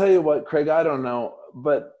I'll tell you what, Craig, I don't know,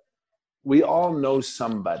 but we all know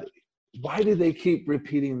somebody. Why do they keep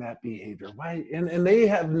repeating that behavior? Why? And they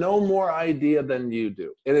have no more idea than you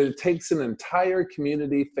do. And it takes an entire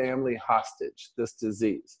community, family hostage, this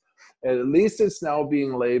disease. And at least it's now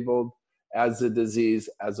being labeled as a disease,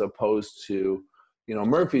 as opposed to,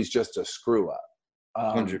 Murphy's just a screw up.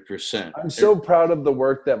 100%. I'm so proud of the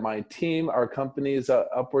work that my team, our company is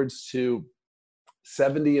upwards to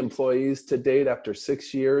 70 employees to date after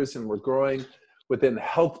 6 years, and we're growing within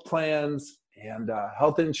health plans and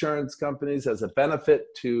health insurance companies as a benefit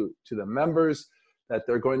to the members, that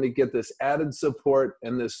they're going to get this added support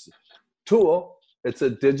and this tool. It's a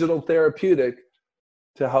digital therapeutic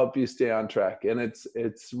to help you stay on track. And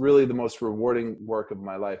it's really the most rewarding work of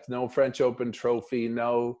my life. No French Open trophy,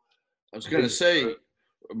 no. I was going to say,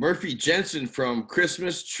 Murphy Jensen, from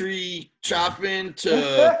Christmas tree chopping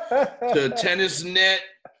to tennis net,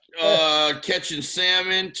 catching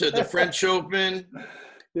salmon, to the French Open.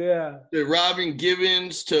 Yeah. To Robin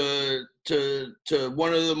Gibbons, to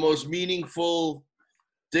one of the most meaningful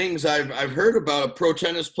things I've heard about a pro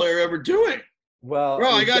tennis player ever doing. Well, bro,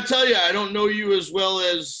 I gotta tell you, I don't know you as well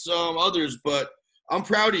as others, but I'm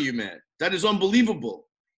proud of you, man. That is unbelievable.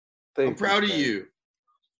 I'm proud of you.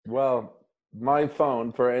 Well, my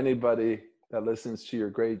phone, for anybody that listens to your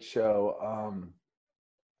great show,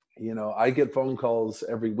 I get phone calls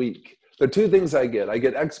every week. There are two things I get. I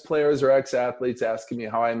get ex-players or ex-athletes asking me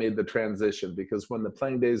how I made the transition, because when the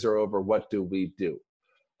playing days are over, what do we do?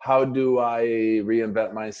 How do I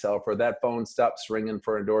reinvent myself? Or that phone stops ringing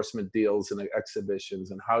for endorsement deals and exhibitions,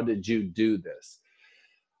 and how did you do this?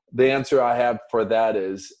 The answer I have for that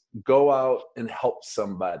is go out and help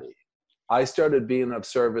somebody. I started being of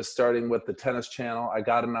service, starting with the Tennis Channel. I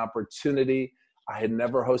got an opportunity. I had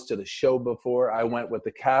never hosted a show before. I went with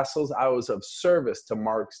the Castles. I was of service to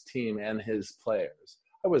Mark's team and his players.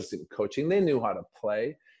 I wasn't coaching. They knew how to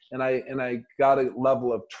play. And I got a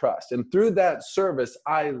level of trust. And through that service,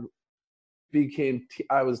 I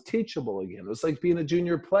was teachable again. It was like being a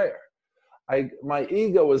junior player. My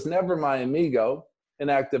ego was never my amigo, an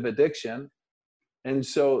active addiction. And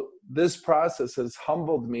so this process has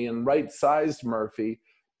humbled me and right-sized Murphy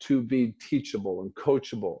to be teachable and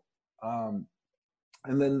coachable.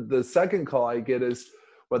 And then the second call I get is,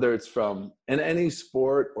 whether it's from in any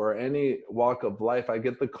sport or any walk of life, I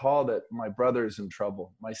get the call that my brother's in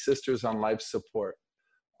trouble, my sister's on life support.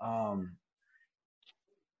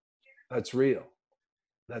 That's real.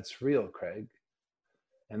 That's real, Craig.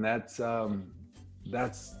 And it's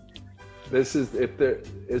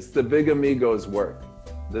the big amigo's work.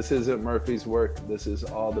 This isn't Murphy's work. This is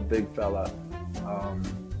all the big fella.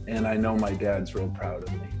 And I know my dad's real proud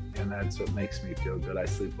of me. And that's what makes me feel good. I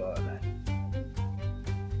sleep well at night.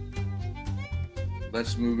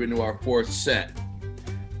 Let's move into our fourth set.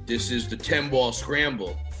 This is the 10-ball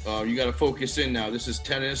scramble. You got to focus in now. This is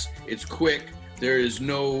tennis. It's quick. There is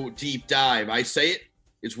no deep dive. I say it.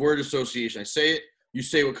 It's word association. I say it. You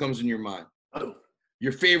say what comes in your mind. Oh.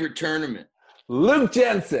 Your favorite tournament? Luke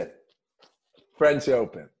Jensen. French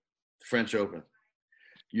Open. French Open.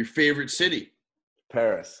 Your favorite city?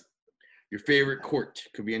 Paris. Your favorite court?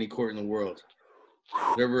 Could be any court in the world.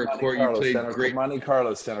 Whatever court you played great. Monte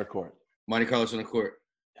Carlo Center Court. Monte Carlo Center Court.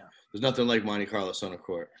 Yeah. There's nothing like Monte Carlo Center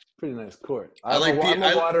Court. Pretty nice court. I'm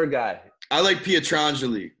a water guy. I like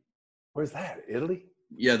Pietrangeli. Where's that? Italy?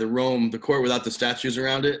 Yeah, the court without the statues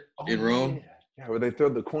around it in Rome. Yeah, where they throw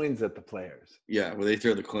the coins at the players. Yeah, where they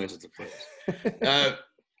throw the coins at the players.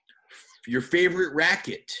 Your favorite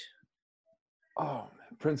racket? Oh,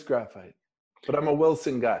 man, Prince Graphite. But I'm a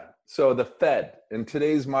Wilson guy. So the Fed, in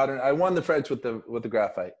today's modern, I won the French with the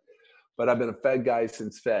Graphite, but I've been a Fed guy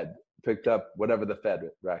since Fed. Picked up whatever the Fed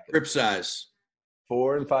racket. Grip size?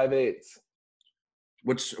 4 5/8.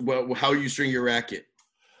 How you string your racket?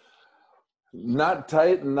 Not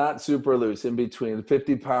tight and not super loose, in between,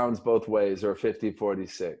 50 pounds both ways, or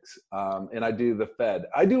 50-46. And I do the Fed.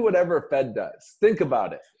 I do whatever Fed does. Think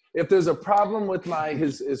about it. If there's a problem with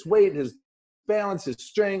his weight, his balance, his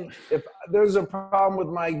strength, if there's a problem with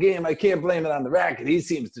my game, I can't blame it on the racket. He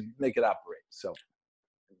seems to make it operate. So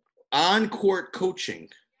on-court coaching.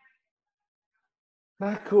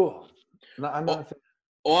 Not cool. No, I'm not a fan.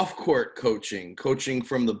 Off-court coaching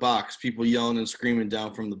from the box, people yelling and screaming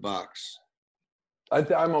down from the box.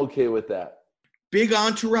 I'm okay with that. Big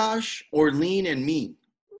entourage or lean and mean?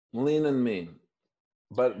 Lean and mean.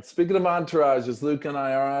 But speaking of entourages, Luke and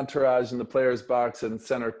I, our entourage in the players' box in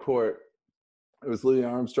center court, it was Louis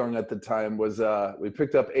Armstrong at the time, was we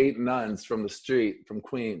picked up 8 nuns from the street, from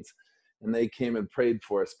Queens, and they came and prayed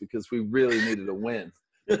for us because we really needed a win.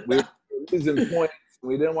 We were losing points.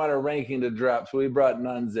 We didn't want our ranking to drop, so we brought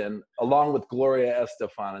nuns in, along with Gloria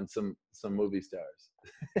Estefan and some movie stars.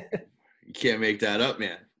 You can't make that up,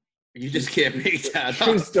 man. You just can't make that up.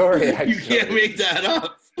 True story, actually. You can't make that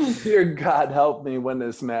up. Dear God, help me win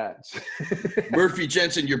this match. Murphy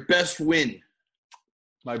Jensen, your best win?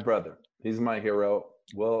 My brother. He's my hero.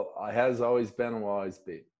 Well, has always been and will always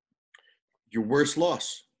be. Your worst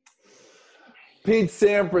loss? Pete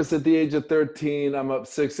Sampras at the age of 13. I'm up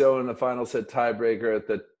 6-0 in the final set tiebreaker at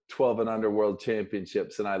the 12 and under World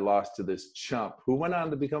Championships, and I lost to this chump who went on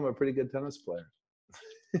to become a pretty good tennis player.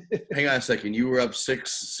 Hang on a second. You were up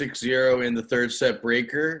 6-0 in the third set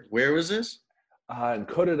breaker. Where was this? In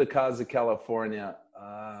Costa de Casa, California,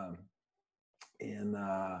 at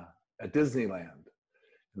Disneyland.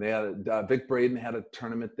 And they had Vic Braden had a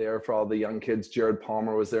tournament there for all the young kids. Jared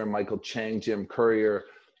Palmer was there, Michael Chang, Jim Courier,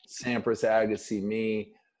 Sampras, Agassi,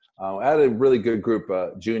 me. I had a really good group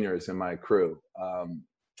of juniors in my crew.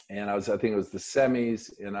 And I think it was the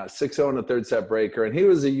semis, and 6-0 in the third set breaker. And he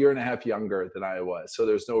was a year and a half younger than I was. So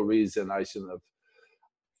there's no reason I shouldn't have.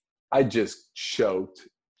 I just choked.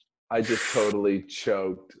 I just totally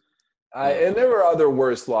choked. And there were other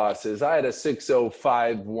worse losses. I had a 6-0,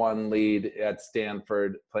 5-1 lead at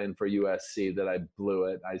Stanford playing for USC that I blew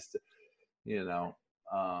it.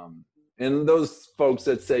 And those folks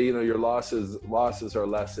that say, your losses are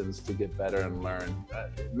lessons to get better and learn.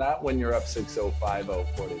 Not when you're up 6-0,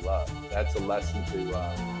 5-0, 40 love. That's a lesson to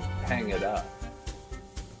hang it up.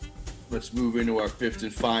 Let's move into our fifth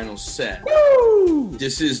and final set. Woo!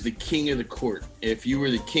 This is the king of the court. If you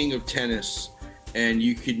were the king of tennis and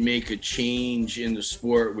you could make a change in the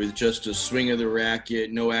sport with just a swing of the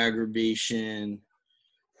racket, no aggravation,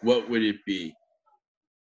 what would it be?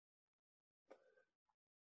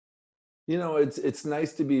 It's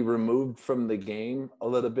nice to be removed from the game a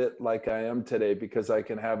little bit like I am today, because I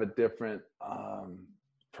can have a different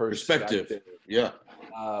perspective. Yeah.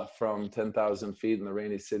 From 10,000 feet in the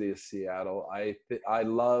rainy city of Seattle. I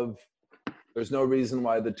love, there's no reason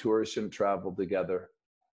why the tours shouldn't travel together.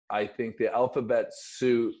 I think the alphabet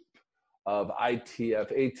soup of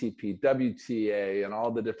ITF, ATP, WTA, and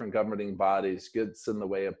all the different governing bodies gets in the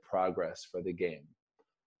way of progress for the game.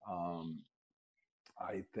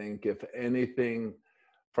 I think if anything,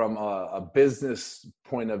 from a business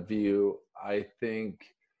point of view, I think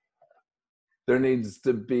there needs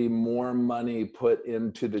to be more money put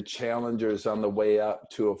into the challengers on the way up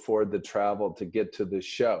to afford the travel to get to the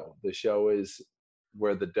show. The show is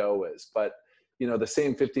where the dough is. But, the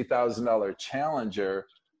same $50,000 challenger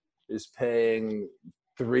is paying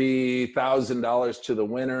 $3,000 to the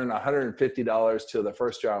winner and $150 to the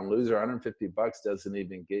first round loser. $150 doesn't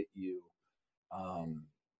even get you a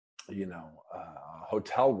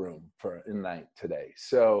hotel room for a night today.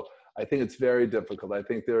 So I think it's very difficult. I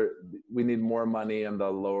think we need more money in the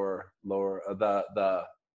lower the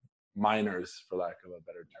minors, for lack of a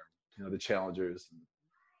better term. The challengers, and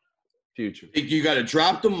future. You got to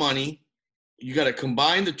drop the money. You got to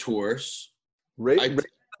combine the tours. Raise the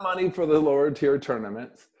money for the lower tier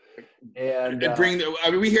tournaments, and bring.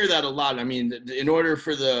 We hear that a lot. In order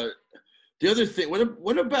for the other thing,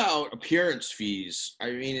 what about appearance fees?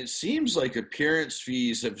 It seems like appearance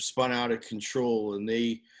fees have spun out of control, and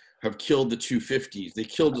they have killed the 250s. They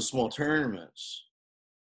killed the small tournaments.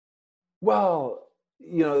 Well,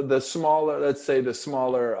 the smaller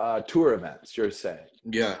tour events, you're saying.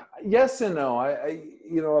 Yeah. Yes and no.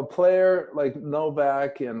 A player like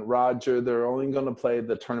Novak and Roger, they're only going to play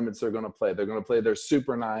the tournaments they're going to play. They're going to play their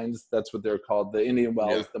Super Nines. That's what they're called. The Indian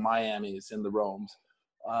Wells, the Miamis, and the Romes.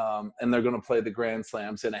 And they're going to play the Grand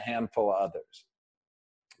Slams and a handful of others.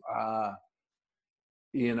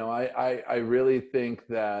 I really think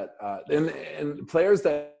that and players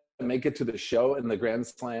that make it to the show in the Grand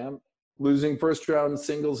Slam, losing first round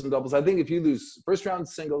singles and doubles. I think if you lose first round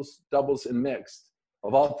singles, doubles, and mixed,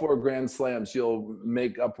 of all 4 Grand Slams, you'll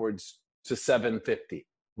make upwards to $750,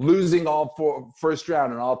 losing all 4 first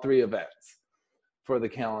round in all 3 events for the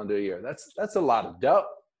calendar year. That's a lot of dough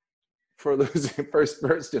for losing first.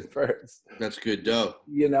 That's good dough.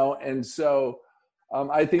 You know, and so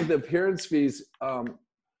I think the appearance fees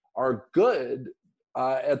are good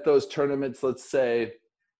at those tournaments. Let's say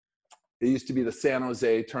it used to be the San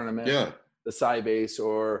Jose tournament, the Sybase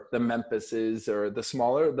or the Memphises or the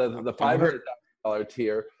smaller, the $500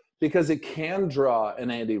 tier, because it can draw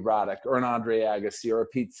an Andy Roddick or an Andre Agassi or a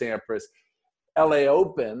Pete Sampras. LA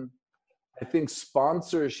Open, I think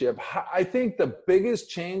sponsorship, I think the biggest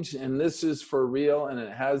change, and this is for real and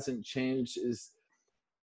it hasn't changed, is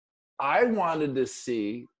I wanted to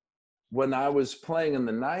see when I was playing in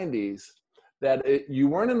the 90s that you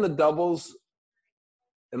weren't in the doubles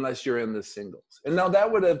unless you're in the singles. And now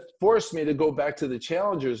that would have forced me to go back to the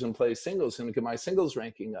challengers and play singles and get my singles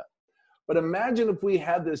ranking up. But imagine if we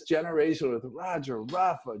had this generation with Roger,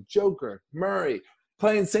 Rafa, Joker, Murray,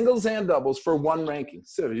 playing singles and doubles for 1 ranking.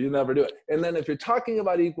 So you never do it. And then if you're talking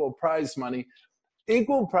about equal prize money,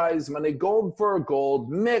 gold for gold,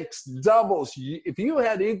 mixed, doubles. If you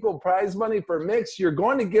had equal prize money for mixed, you're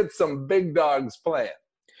going to get some big dogs playing.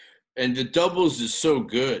 And the doubles is so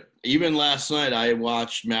good. Even last night, I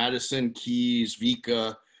watched Madison, Keys,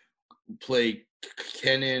 Vika play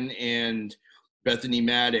Kenin and Bethany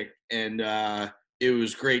Maddock, and it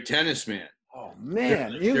was great tennis, man. Oh,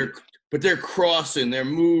 man. They're crossing, they're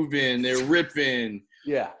moving, they're ripping.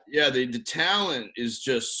 Yeah. Yeah, the talent is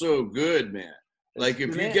just so good, man. Like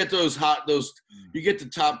if you get you get the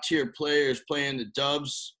top tier players playing the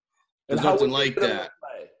dubs, there's nothing like that.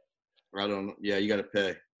 I don't know. Yeah, you got to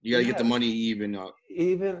pay. You got to get the money even up.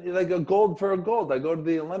 Even like a gold for a gold. I go to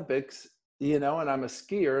the Olympics, you know, and I'm a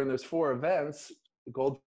skier and there's 4 events,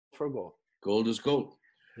 gold for gold. Gold is gold.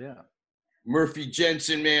 Yeah. Murphy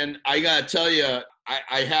Jensen, man, I got to tell you,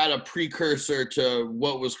 I had a precursor to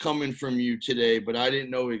what was coming from you today, but I didn't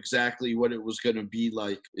know exactly what it was going to be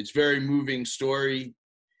like. It's a very moving story,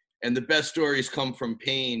 and the best stories come from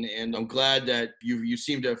pain, and I'm glad that you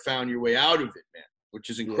seem to have found your way out of it, man, which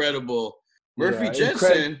is incredible. Murphy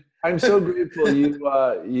Jensen. I'm so grateful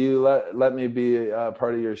you let me be a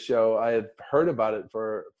part of your show. I had heard about it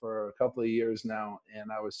for a couple of years now, and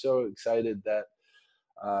I was so excited that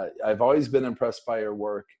I've always been impressed by your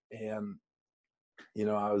work, and you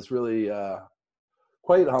know, I was really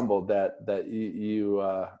quite humbled that you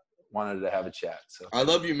wanted to have a chat. So I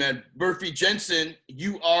love you, man. Murphy Jensen,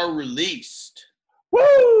 you are released.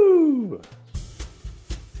 Woo!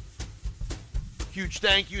 Huge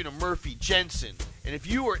thank you to Murphy Jensen. And if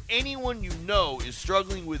you or anyone you know is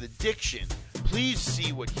struggling with addiction, please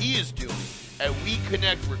see what he is doing at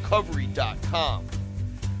WeConnectRecovery.com.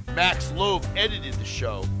 Max Loeb edited the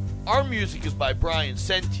show. Our music is by Brian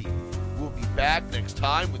Senti. We'll be back next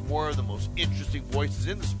time with more of the most interesting voices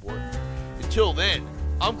in the sport. Until then,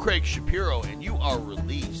 I'm Craig Shapiro, and you are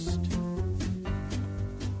released.